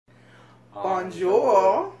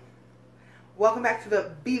Bonjour. Welcome back to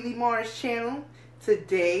the Beely Mars channel.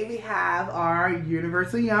 Today we have our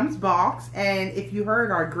Universal Yums box, and if you heard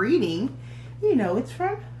our greeting, you know it's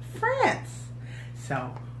from France.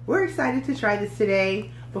 So we're excited to try this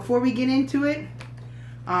today. Before we get into it,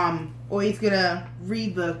 always gonna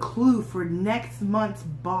read the clue for next month's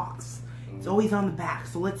box. It's always on the back,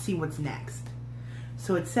 so let's see what's next.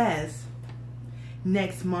 So it says,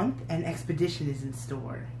 next month an expedition is in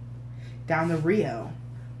store. Down the Rio,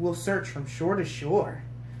 we'll search from shore to shore.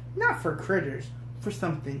 Not for critters, for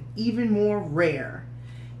something even more rare.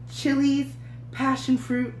 Chilies, passion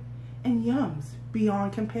fruit, and yums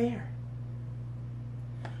beyond compare.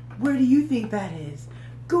 Where do you think that is?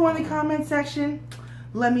 Go in the comment section.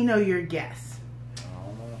 Let me know your guess.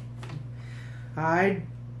 I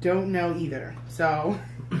don't know either. So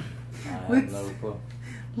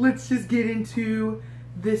let's just get into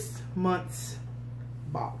this month's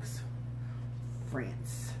box.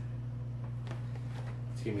 France.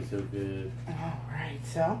 It's gonna be so good. Alright,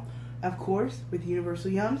 so of course with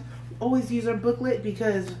Universal Yums, we always use our booklet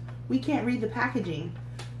because we can't read the packaging.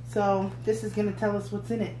 So this is gonna tell us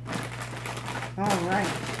what's in it.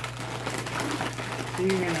 Alright. So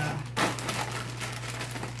you're gonna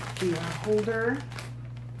do your holder.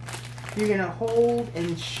 You're gonna hold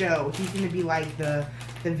and show. He's gonna be like the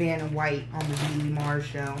Vanna White on the Beely Mars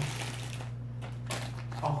show.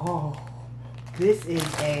 Oh, this is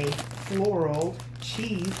a floral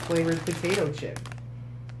cheese flavored potato chip.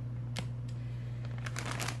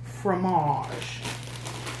 Fromage.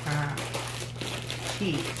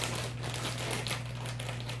 Cheese.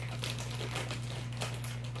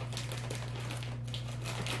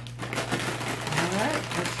 Alright,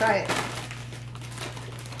 let's try it.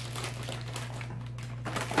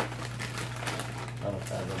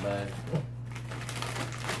 Outside the bag.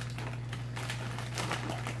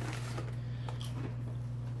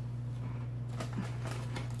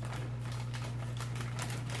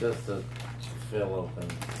 Just to fill open.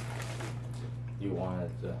 You want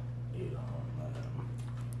it to eat on.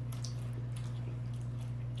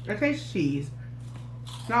 It tastes cheese.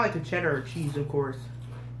 It's not like a cheddar or cheese, of course.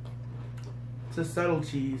 It's a subtle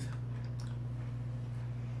cheese.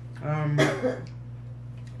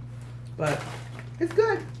 But it's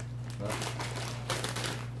good.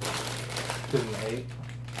 Couldn't hate.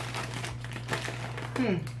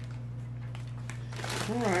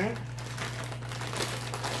 Alright.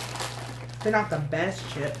 They're not the best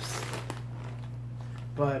chips,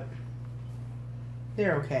 but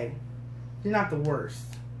they're okay. They're not the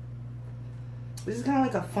worst. This is kind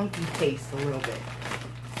of like a funky taste a little bit.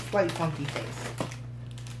 Slight funky taste.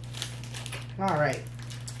 Alright.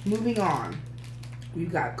 Moving on.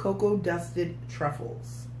 We've got cocoa dusted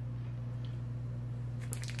truffles.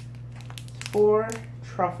 4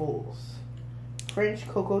 truffles. French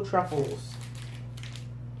cocoa truffles.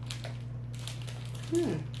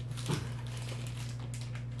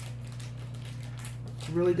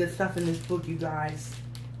 Really good stuff in this book, you guys.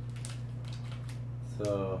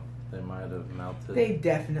 So they might have melted. They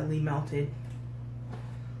definitely melted.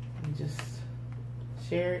 Let me just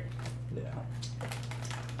share it. Yeah.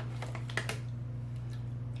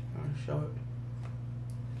 I'll show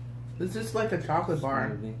it. It's just like a chocolate bar.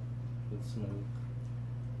 Smoothie. It's smooth.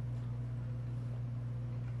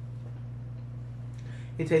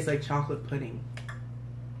 It tastes like chocolate pudding.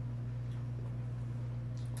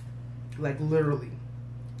 Like literally.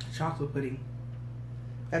 Chocolate pudding.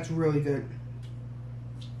 That's really good.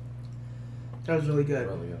 That was really good.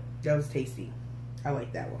 Really good. That was tasty. I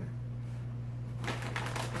like that one.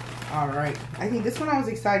 Alright. I think this one I was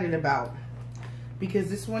excited about. Because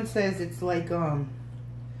this one says it's like,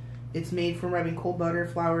 it's made from rubbing cold butter,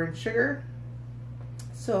 flour, and sugar.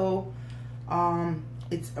 So,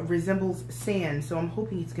 it resembles sand. So I'm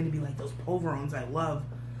hoping it's going to be like those polvorons I love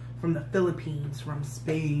from the Philippines, from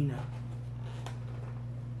Spain.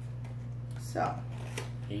 So,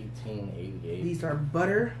 1888. these are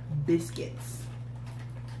butter biscuits.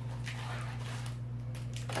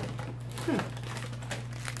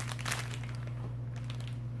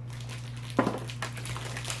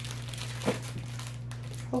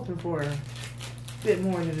 Hoping for a bit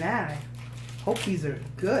more than that. I hope these are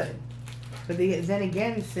good. But then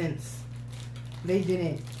again, since they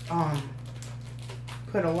didn't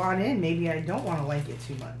put a lot in, maybe I don't want to like it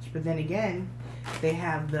too much. But then again, they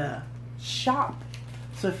have the shop.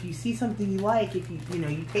 So if you see something you like, if you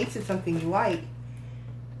tasted something you like,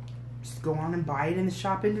 just go on and buy it in the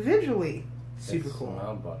shop individually. Super cool.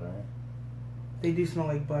 Smell butter. They do smell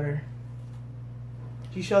like butter.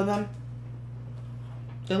 Do you show them?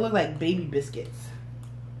 They look like baby biscuits.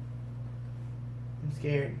 I'm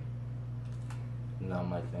scared. Not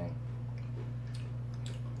my thing.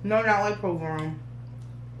 No, not like provolone.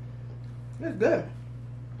 It's good.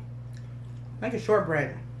 Like a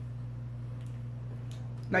shortbread.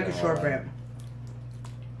 Like a Yeah, shortbread.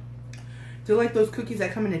 Do you like those cookies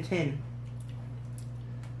that come in a tin?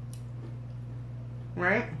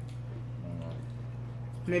 Right?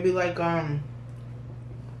 Maybe like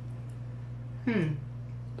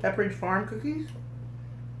Pepperidge Farm cookies.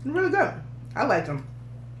 They're really good. I like them.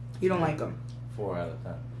 You don't like them? 4 out of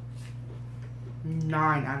 10.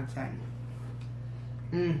 9 out of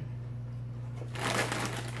 10.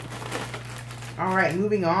 All right,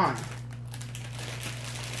 moving on.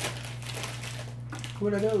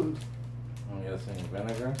 What are those? I'm guessing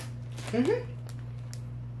vinegar.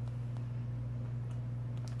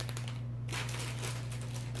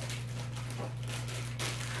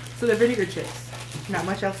 So the vinegar chips. Not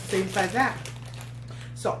much else to say besides that.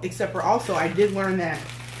 So, except for also, I did learn that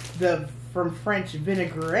from French,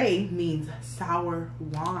 vinaigrette means sour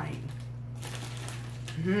wine.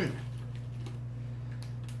 You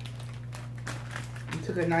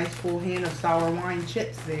took a nice full hand of sour wine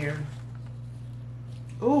chips there.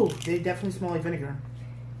 Oh, they definitely smell like vinegar.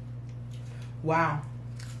 Wow.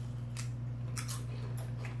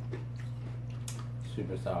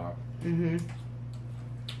 Super sour.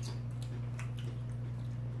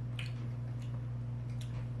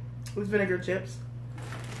 Those vinegar chips.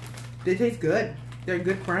 They taste good. They're a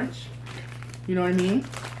good crunch. You know what I mean?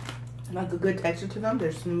 Like a good texture to them.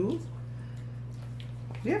 They're smooth.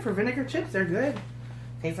 Yeah, for vinegar chips, they're good.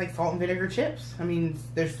 Tastes like salt and vinegar chips. I mean,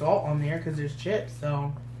 there's salt on there because there's chips,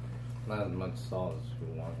 so. Not as much salt as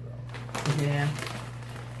you want, though. Yeah.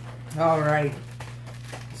 All right.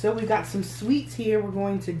 So we got some sweets here we're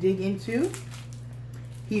going to dig into.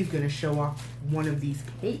 He's going to show off one of these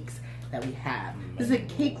cakes that we have. This is a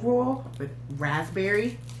cake roll with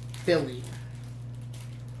raspberry filling.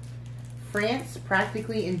 France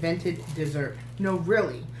practically invented dessert. No,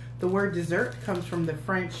 really. The word dessert comes from the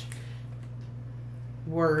French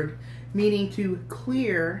word meaning to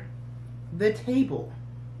clear the table.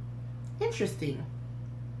 Interesting.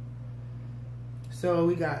 So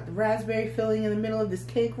we got the raspberry filling in the middle of this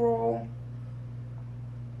cake roll.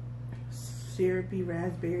 Syrupy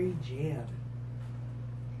raspberry jam.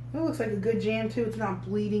 It looks like a good jam too. It's not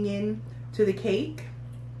bleeding in to the cake,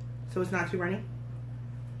 so it's not too runny.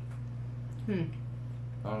 I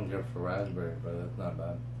don't care for raspberry, but that's not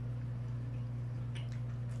bad.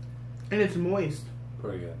 And it's moist.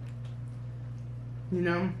 Pretty good. You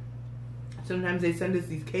know, sometimes they send us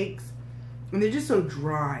these cakes and they're just so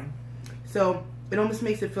dry. So it almost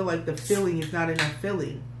makes it feel like the filling is not enough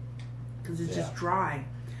filling because it's just dry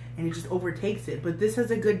and it just overtakes it. But this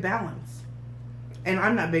has a good balance. And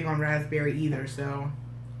I'm not big on raspberry either, so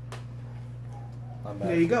Not bad.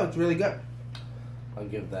 there you go. It's really good. I'll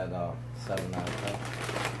give that 7 out of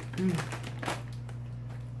 10.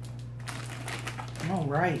 All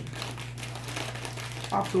right.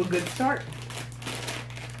 Off to a good start.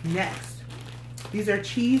 Next, these are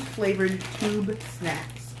cheese flavored tube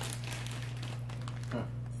snacks.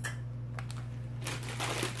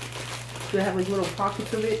 So they have like little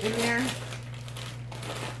pockets of it in there.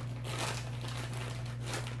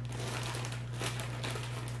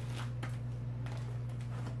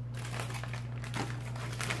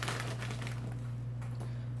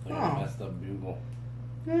 Like a messed up bugle.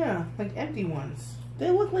 Yeah, like empty ones. They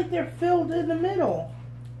look like they're filled in the middle.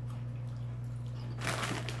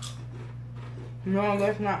 No,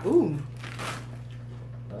 that's not. Ooh.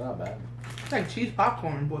 They're not bad. It's like cheese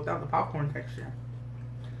popcorn, but without the popcorn texture.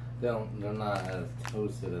 They're not as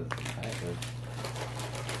toasted as the package.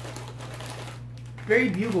 Very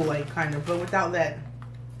bugle-like kind of, but without that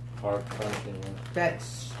Hard crunching.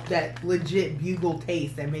 that legit bugle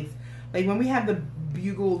taste that makes, like when we have the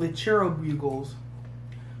bugle, the churro bugles,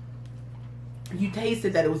 you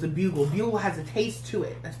tasted that it was a bugle. Bugle has a taste to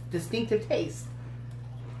it, a distinctive taste.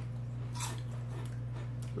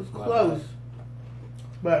 It was close,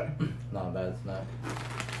 but Not a bad snack.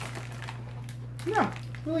 yeah,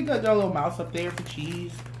 really good. Got a little mouse up there for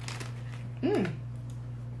cheese.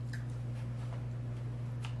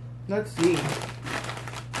 Let's see.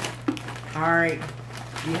 All right,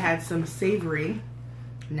 we had some savory.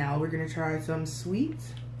 Now we're gonna try some sweet.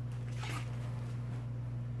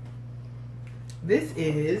 This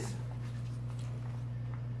is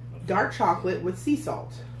dark chocolate with sea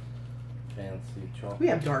salt. Fancy chocolate. We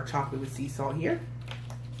have dark chocolate with sea salt here.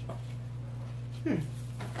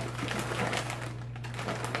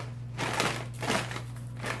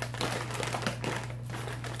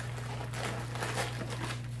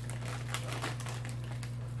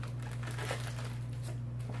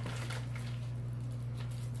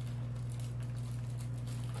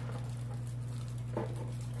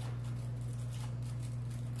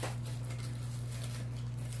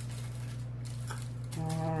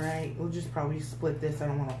 We'll just probably split this. I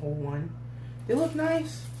don't want a whole one. They look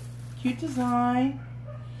nice. Cute design.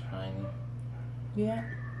 Shiny. Yeah.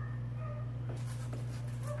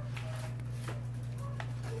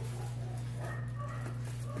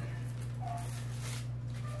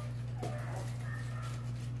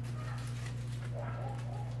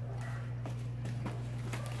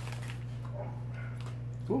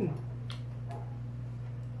 Ooh.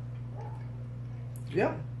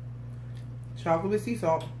 Yep. Chocolate with sea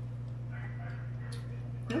salt.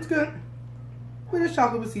 That's good. But it's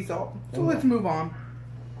chocolate with sea salt. So let's move on.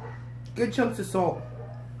 Good chunks of salt.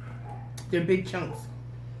 They're big chunks.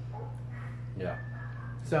 Yeah.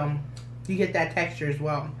 So you get that texture as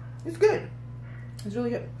well. It's good. It's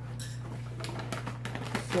really good.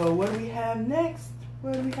 So what do we have next?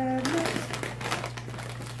 What do we have next?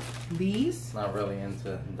 These. Not really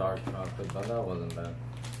into dark chocolate, but that wasn't bad.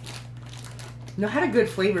 No, it had a good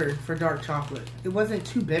flavor for dark chocolate. It wasn't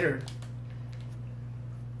too bitter.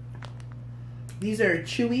 These are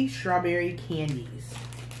chewy strawberry candies.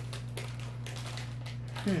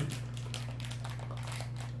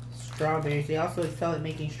 Strawberries. They also excel at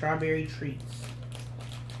making strawberry treats.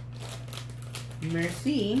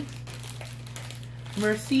 Merci.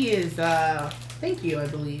 Merci is, thank you, I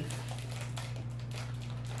believe.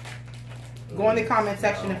 Go in the comment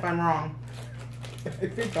section if I'm wrong. I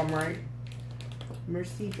think I'm right.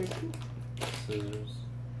 Merci beaucoup. Scissors.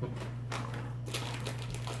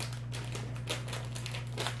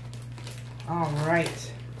 All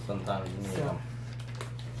right. Sometimes you need them.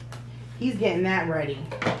 He's getting that ready.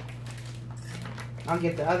 I'll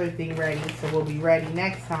get the other thing ready, so we'll be ready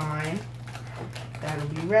next time. That'll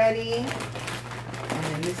be ready. And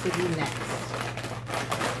then this will be next.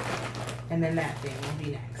 And then that thing will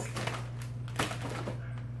be next.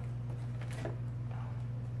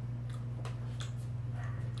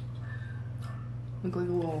 Look like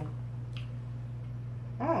a little...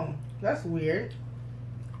 Oh, that's weird.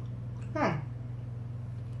 Huh.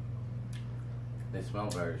 They smell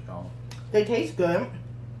very strong. They taste good.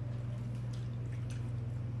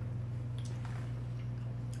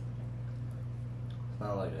 It's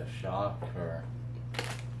not like a shock or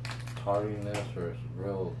tardiness or it's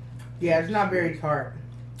real. Yeah, it's not very tart.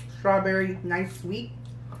 Strawberry, nice sweet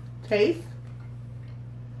taste.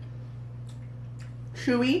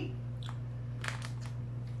 Chewy.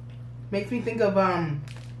 Makes me think of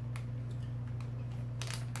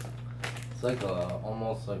It's like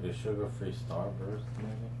almost like a sugar-free Starburst,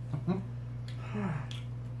 maybe.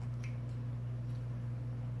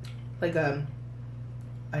 like a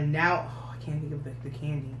now. Oh, I can't think of the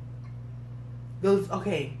candy. Those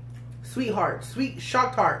Sweethearts, sweet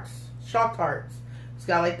shock tarts. It's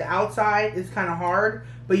got like the outside is kind of hard,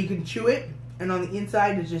 but you can chew it, and on the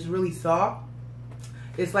inside it's just really soft.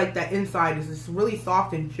 It's like that inside is just really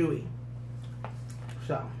soft and chewy.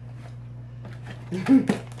 So,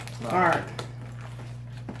 all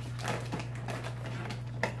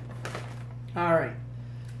right.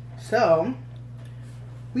 So,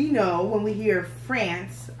 we know when we hear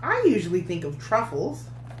France, I usually think of truffles.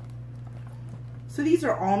 So these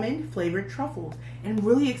are almond flavored truffles, and I'm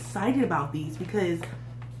really excited about these because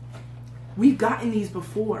we've gotten these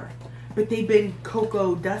before, but they've been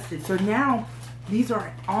cocoa dusted. So now these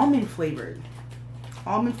are almond flavored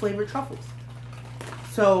truffles.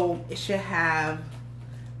 So it should have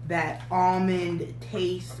that almond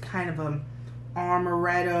taste, kind of a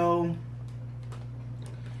amaretto,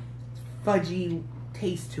 fudgy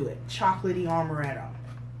taste to it, chocolatey amaretto.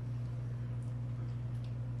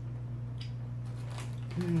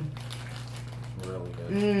 Really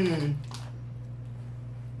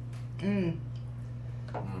good.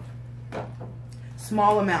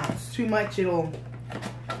 Small amounts. Too much, it'll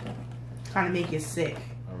kind of make you sick.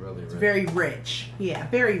 Really it's very rich. Yeah,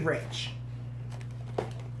 very rich.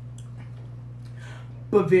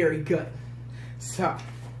 But very good. So,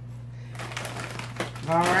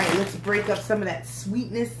 alright, let's break up some of that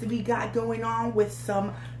sweetness that we got going on with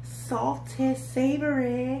some salty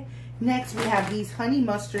savory. Next, we have these honey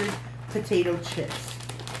mustard potato chips.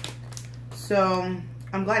 So,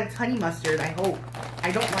 I'm glad it's honey mustard, I hope.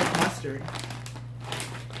 I don't like mustard.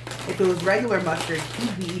 If it was regular mustard,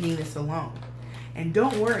 he'd be eating this alone. And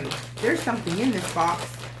don't worry, there's something in this box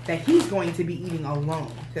that he's going to be eating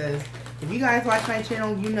alone. Because if you guys watch my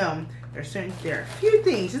channel, you know there are a few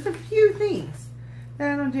things, just a few things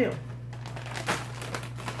that I don't do.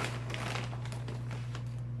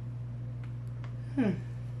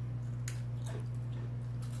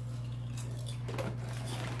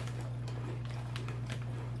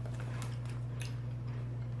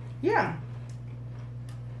 Yeah.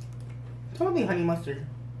 Totally honey mustard.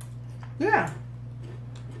 Yeah.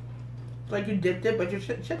 Like you dipped it, but your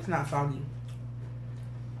chip's not soggy.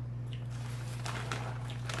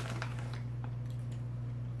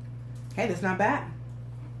 Hey, that's not bad.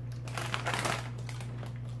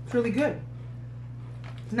 It's really good.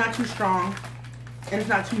 It's not too strong, and it's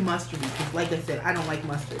not too mustardy. Because, like I said, I don't like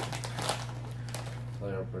mustard. They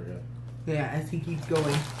are pretty good. Yeah, as he keeps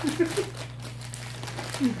going.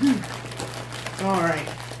 All right,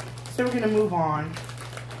 so we're gonna move on.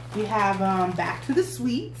 We have back to the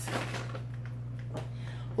sweets.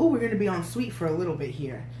 Oh, we're gonna be on sweet for a little bit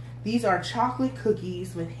here. These are chocolate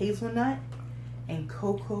cookies with hazelnut and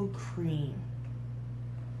cocoa cream.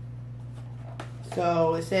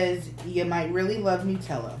 So it says you might really love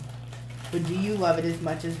Nutella, but do you love it as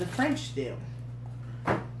much as the French do?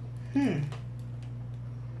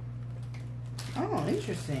 Oh,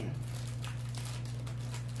 interesting.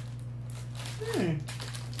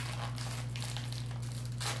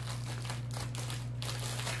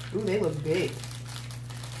 Ooh, they look big.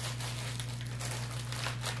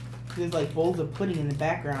 There's like bowls of pudding in the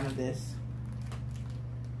background of this.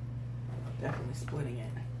 Definitely splitting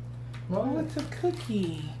it. Oh, it's a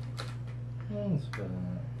cookie. I'm splitting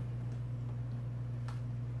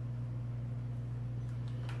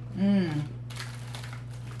it.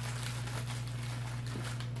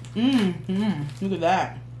 Look at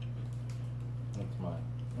that. That's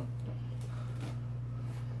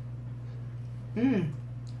mine.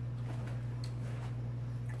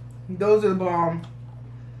 Those are the bomb.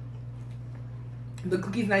 The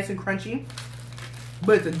cookie's nice and crunchy,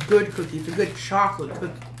 but it's a good cookie. It's a good chocolate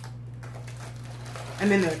cookie.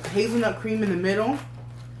 And then the hazelnut cream in the middle.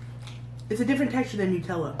 It's a different texture than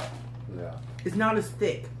Nutella. Yeah. It's not as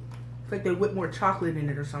thick. It's like they whip more chocolate in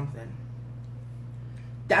it or something.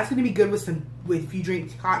 That's gonna be good with if you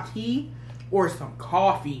drink hot tea or some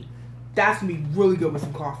coffee. That's gonna be really good with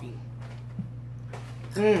some coffee.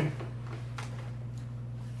 So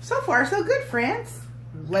far, so good, friends.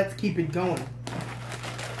 Let's keep it going.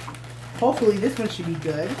 Hopefully, this one should be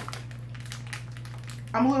good.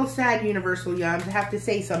 I'm a little sad, Universal Yums. I have to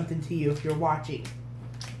say something to you if you're watching.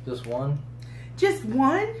 Just one? Just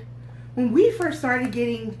one? When we first started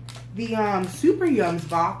getting the Super Yums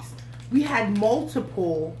box, we had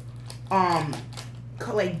multiple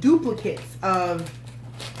like duplicates of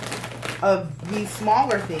these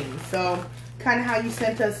smaller things. So kind of how you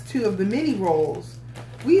sent us 2 of the mini rolls.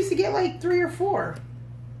 We used to get like 3 or 4.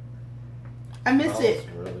 I miss it.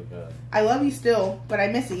 Really good. I love you still, but I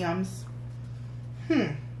miss it, Yums.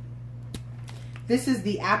 This is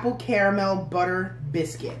the apple caramel butter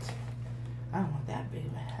biscuit. I don't want that big.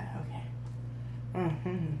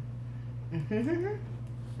 Okay.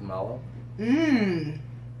 Mellow?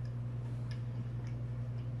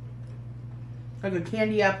 Like a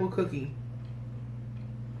candy apple cookie.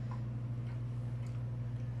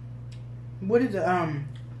 What is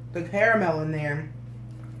the caramel in there?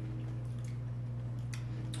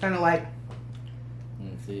 Kind of like. You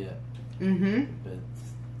can see it.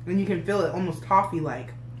 Bits. And you can feel it almost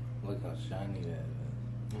toffee-like. Look how shiny that is.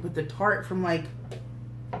 But the tart from like.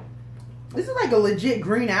 This is like a legit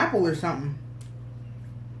green apple or something.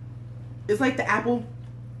 It's like the apple,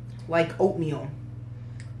 like oatmeal.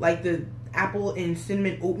 Like the apple and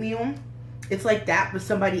cinnamon oatmeal. It's like that, but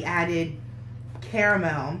somebody added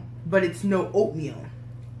caramel, but it's no oatmeal.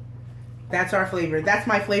 That's our flavor. That's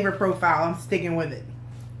my flavor profile. I'm sticking with it.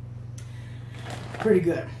 Pretty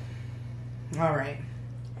good. Alright.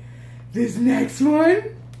 This next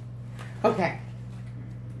one. Okay.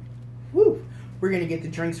 Woo. We're going to get the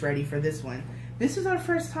drinks ready for this one. This is our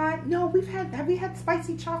first time. No, have we had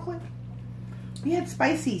spicy chocolate? We had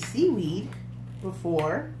spicy seaweed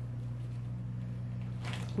before.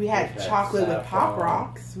 We had chocolate with Pop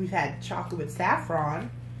Rocks. We've had chocolate with saffron.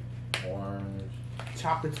 Orange.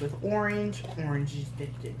 Chocolates with orange. Orange is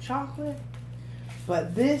dipped in chocolate.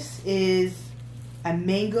 But this is a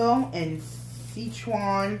mango and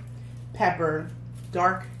Sichuan pepper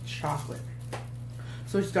dark chocolate.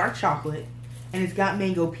 So it's dark chocolate, and it's got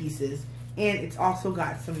mango pieces, and it's also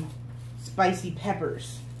got some spicy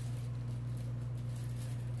peppers.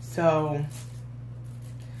 So,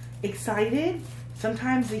 excited.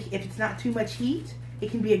 Sometimes if it's not too much heat,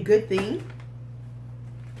 it can be a good thing.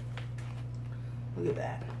 Look at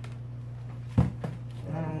that.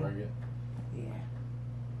 Bring it. Yeah.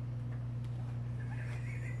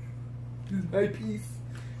 This is my piece.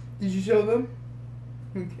 Did you show them?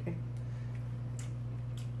 Okay.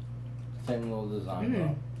 Same little design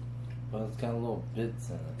though. But it's got little bits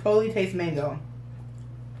in it. Totally tastes mango.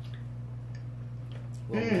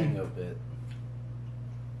 Little mango bit.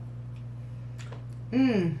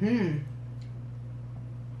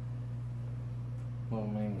 Well,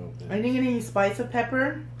 mango did. I didn't get any spice of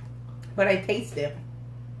pepper, but I taste it.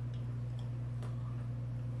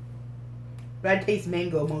 But I taste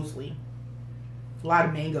mango mostly. A lot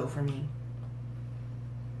of mango for me.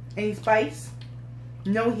 Any spice?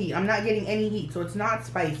 No heat. I'm not getting any heat, so it's not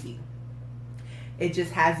spicy. It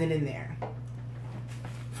just has it in there.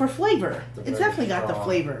 For flavor. It's definitely got the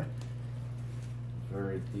flavor.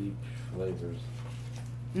 Very deep flavors.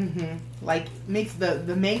 Like, makes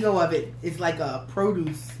the mango of it is like a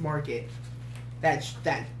produce market. That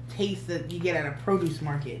taste that you get at a produce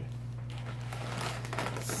market.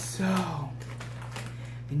 So,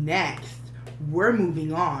 next, we're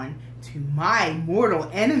moving on to my mortal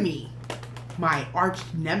enemy. My arch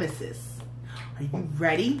nemesis. Are you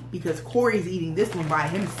ready? Because Corey's eating this one by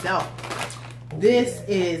himself. This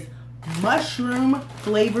is mushroom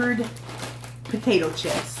flavored potato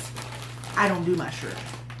chips. I don't do mushroom.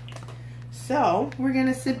 So, we're going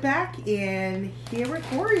to sit back and hear what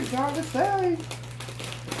Corey's got to say.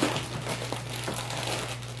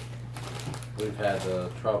 We've had the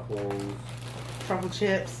truffle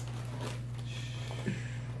chips.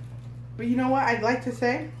 But you know what I'd like to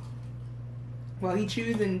say? Well, he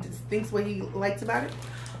chews and thinks what he likes about it.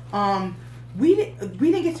 We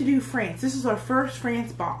didn't get to do France. This is our first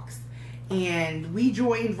France box. And we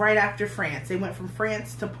joined right after France. They went from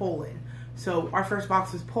France to Poland. So our first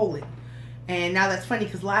box was Poland. And now that's funny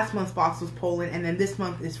because last month's box was Poland and then this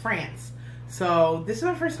month is France. So this is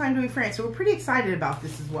our first time doing France. So we're pretty excited about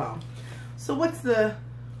this as well. So what do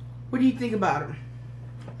you think about them?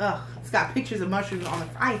 Ugh, it's got pictures of mushrooms on it.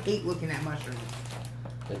 I hate looking at mushrooms.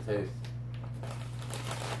 They taste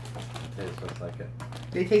just like it.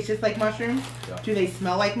 They taste just like mushrooms? Yeah. Do they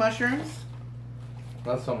smell like mushrooms?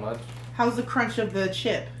 Not so much. How's the crunch of the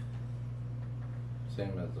chip?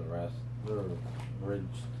 Same as the rest. They're ridged.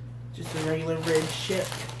 Just a regular ridged chip.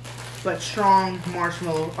 But strong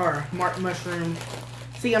marshmallow or mushroom.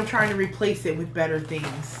 See, I'm trying to replace it with better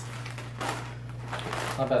things.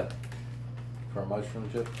 Not bad. For a mushroom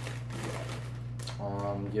chip.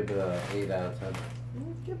 Give it a 8 out of 10.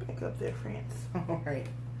 Get back up there, France. Alright.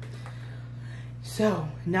 So,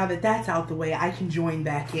 now that that's out the way, I can join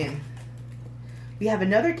back in. We have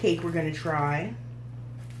another cake we're going to try.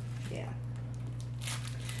 Yeah.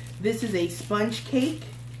 This is a sponge cake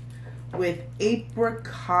with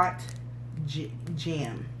apricot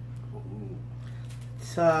jam.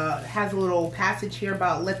 It has a little passage here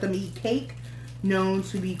about let them eat cake, known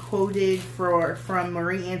to be quoted from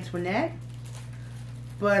Marie Antoinette.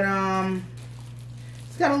 But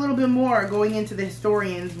it's got a little bit more going into the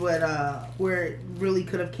historians where it really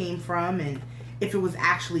could have came from and if it was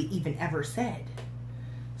actually even ever said.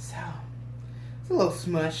 So it's a little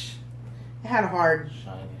smush. It had a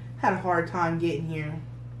hard time getting here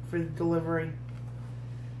for the delivery.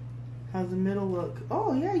 How's the middle look?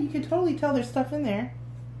 Oh yeah, you can totally tell there's stuff in there.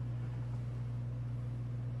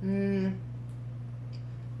 Yeah.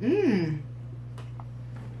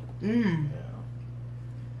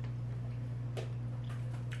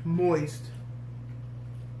 Moist.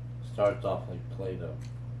 Starts off like Play-Doh.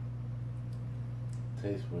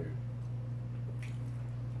 Tastes weird.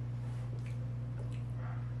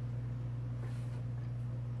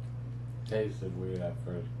 Tasted weird at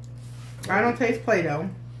first. I don't taste Play-Doh.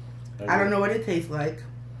 I don't know what it tastes like.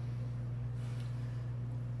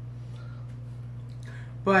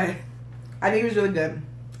 But I think it was really good.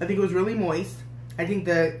 I think it was really moist. I think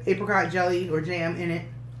the apricot jelly or jam in it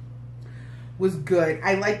was good.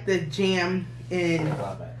 I like the jam in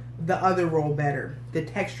the other roll better. The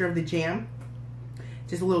texture of the jam,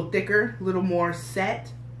 just a little thicker, a little more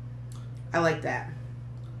set. I like that.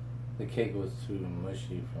 The cake was too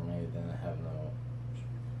mushy for me. It didn't have no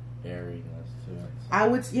airiness to it. I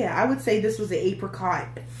would say this was an apricot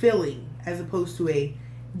filling as opposed to a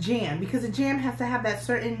jam because a jam has to have that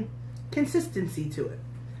certain consistency to it.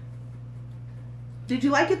 Did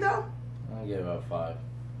you like it though? I'll give it a 5.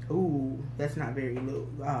 Ooh, that's not very low,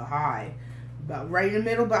 high. About right in the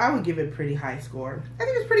middle, but I would give it a pretty high score. I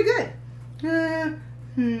think it's pretty good.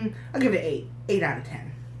 I'll give it an 8. 8 out of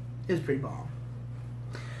 10. It was pretty bomb.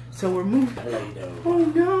 So we're moving. Oh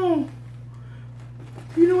no!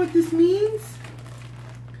 You know what this means?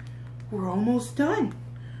 We're almost done.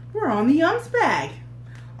 We're on the Yums bag.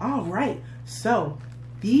 All right. So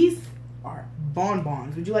these are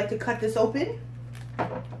bonbons. Would you like to cut this open?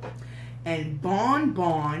 And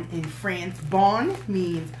bonbon in France, bon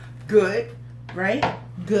means good, right?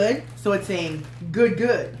 Good. So it's saying good,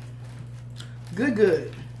 good. Good,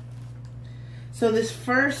 good. So this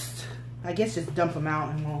first, I guess just dump them out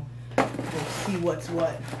and we'll see what's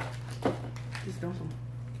what. Just dump them.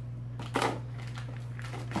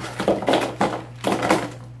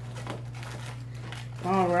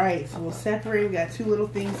 right, so we'll separate. We got 2 little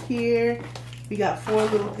things here. We got 4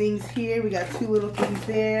 little things here. We got 2 little things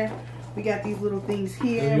there. We got these little things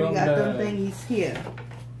here. We got them thingies here.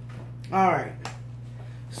 Alright.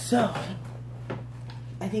 So,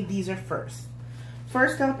 I think these are first.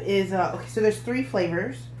 First up is, okay, so there's 3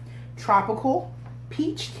 flavors. Tropical,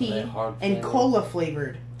 peach tea, and cola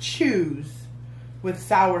flavored. Choose with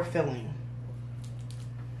sour filling.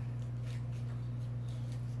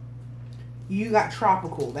 You got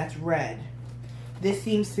tropical, that's red. This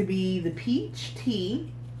seems to be the peach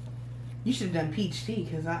tea. You should have done peach tea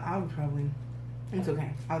because I would probably. It's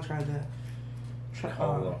okay. I'll try the.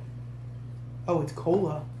 Cola. Oh, it's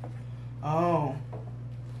cola. Oh.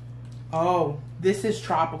 Oh, this is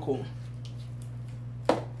tropical.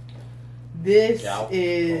 This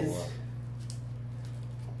is cola.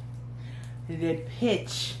 The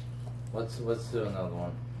pitch. Let's do another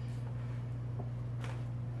one.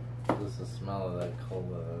 Just the smell of that cola. I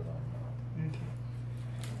don't know. Okay.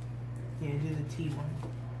 Yeah, do the tea one.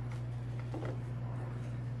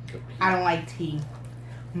 I don't like tea.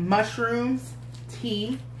 Mushrooms,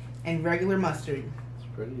 tea, and regular mustard. It's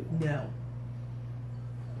pretty. No.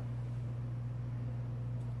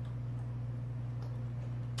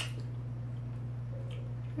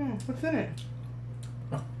 What's in it?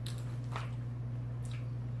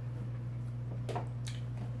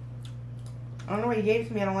 I don't know what you gave it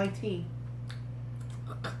to me. I don't like tea.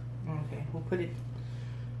 Okay, we'll put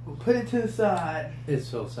it to the side. It's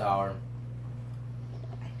so sour.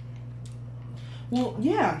 Well,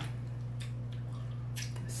 yeah.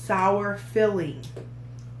 Sour filling.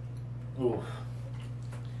 Oof.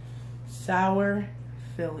 Sour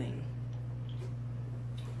filling.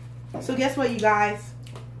 So guess what, you guys?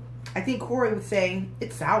 I think Corey would say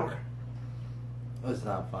it's sour. It's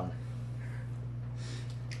not fun.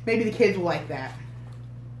 Maybe the kids will like that.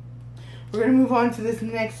 We're going to move on to this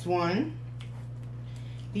next one.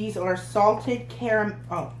 These are salted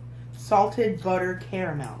butter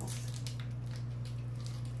caramels.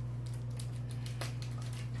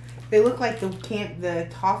 They look like the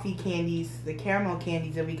toffee candies, the caramel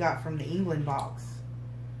candies that we got from the England box.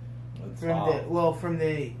 It's From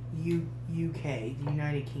the UK, the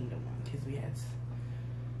United Kingdom one, because we had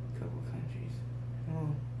a couple of countries.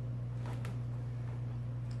 Oh.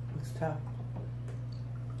 Looks tough.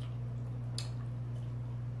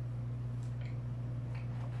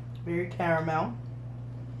 Very caramel.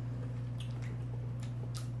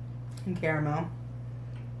 And caramel.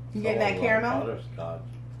 You get that caramel? Butterscotch.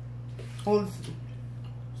 Oh, it's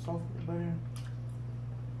salted butter.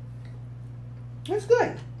 That's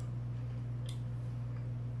good.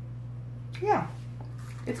 Yeah.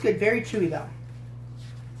 It's good. Very chewy, though.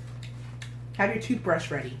 Have your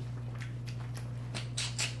toothbrush ready.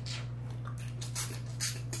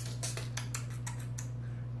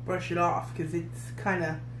 Brush it off, because it's kind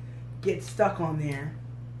of gets stuck on there.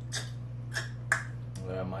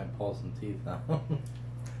 Yeah, I might pull some teeth now.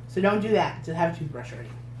 So don't do that. Just have a toothbrush ready.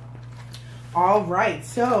 All right.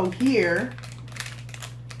 So here,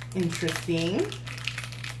 interesting.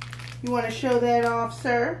 You want to show that off,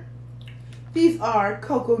 sir? These are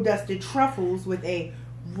cocoa dusted truffles with a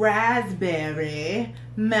raspberry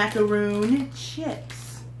macaroon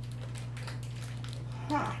chips.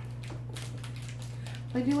 Huh.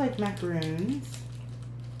 I do like macaroons.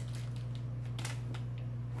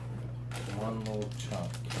 One little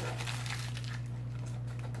chunk.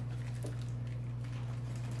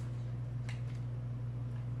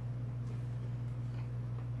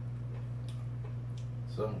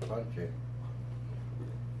 Some crunchy.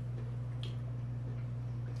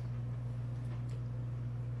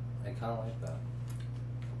 I kind of like that.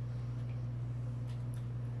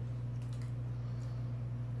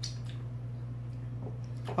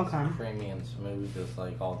 Okay. Creamy and smooth, just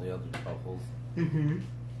like all the other truffles. Mm-hmm.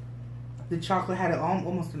 The chocolate had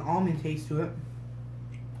almost an almond taste to it.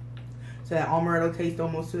 So that amaretto taste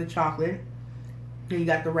almost to the chocolate. Then you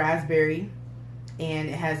got the raspberry. And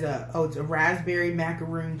it has it's a raspberry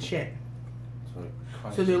macaroon chip.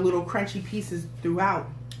 So they're little crunchy pieces throughout.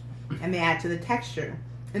 And they add to the texture.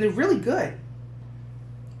 And they're really good.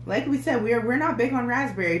 Like we said, we're not big on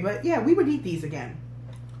raspberry, but yeah, we would eat these again.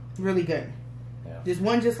 Really good. Yeah. There's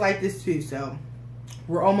one just like this too, so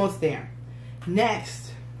we're almost there.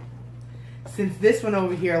 Next, since this one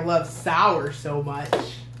over here loves sour so much,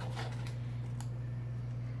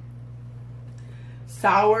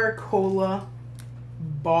 sour cola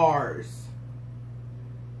bars.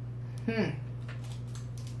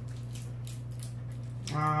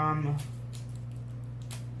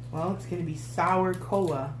 Well, it's going to be sour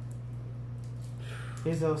cola.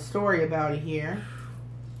 There's a story about it here.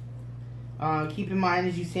 Keep in mind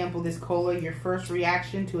as you sample this cola, your first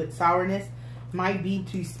reaction to its sourness might be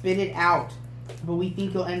to spit it out. But we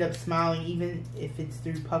think you'll end up smiling even if it's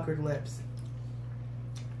through puckered lips.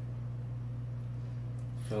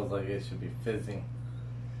 Feels like it should be fizzing.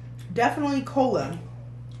 Definitely cola.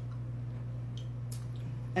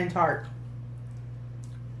 And tart.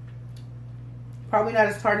 Probably not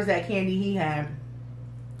as tart as that candy he had.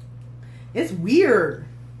 It's weird.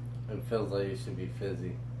 It feels like it should be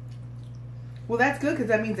fizzy. Well, that's good because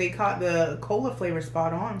that means they caught the cola flavor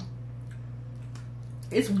spot on.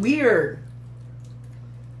 It's weird.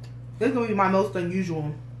 This is going to be my most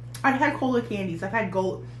unusual. I've had cola candies. I've had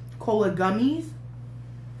cola gummies.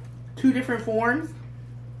 2 different forms.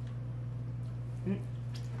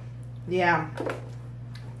 Yeah.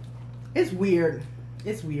 It's weird.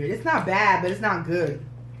 It's weird. It's not bad, but it's not good.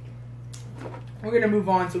 We're going to move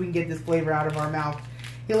on so we can get this flavor out of our mouth.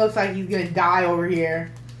 He looks like he's going to die over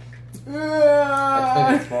here.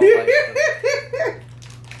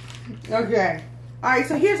 Okay. Alright,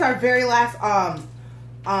 so here's our very last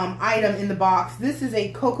item in the box. This is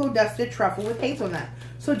a cocoa dusted truffle with hazelnut.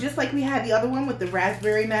 So just like we had the other one with the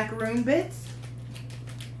raspberry macaroon bits,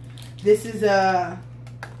 this is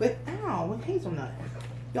with hazelnut.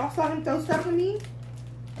 Y'all saw him throw stuff at me?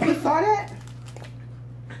 You saw that?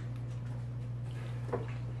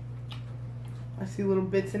 I see little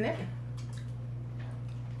bits in it.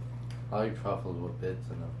 I like truffles with bits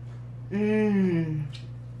in them.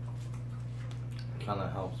 Kind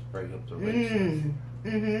of helps break up the richness.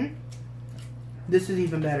 This is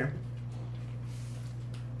even better.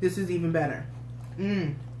 This is even better.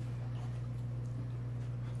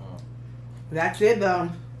 That's it though.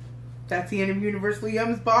 That's the end of Universal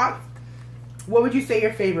Yums box. What would you say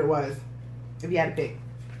your favorite was, if you had to pick?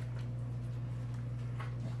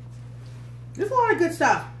 There's a lot of good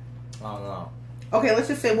stuff. I don't know. Okay, let's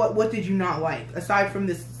just say what did you not like aside from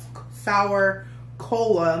this sour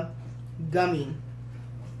cola gummy?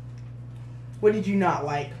 What did you not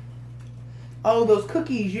like? Oh, those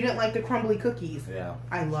cookies. You didn't like the crumbly cookies. Yeah.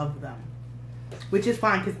 I love them. Which is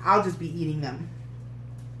fine because I'll just be eating them.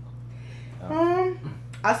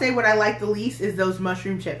 I'll say what I like the least is those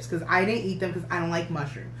mushroom chips because I didn't eat them because I don't like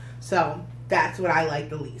mushroom. So that's what I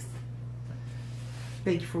like the least.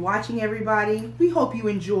 Thank you for watching, everybody. We hope you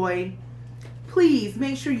enjoyed. Please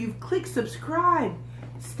make sure you click subscribe.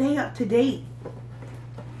 Stay up to date.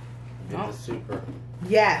 Get the super.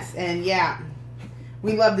 Yes, and yeah.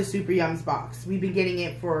 We love the Super Yums box. We've been getting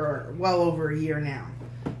it for well over a year now.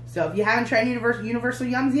 So if you haven't tried Universal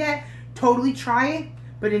Yums yet, totally try it.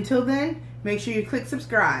 But until then, make sure you click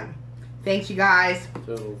subscribe. Thanks, you guys.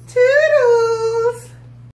 Toodles. Toodles.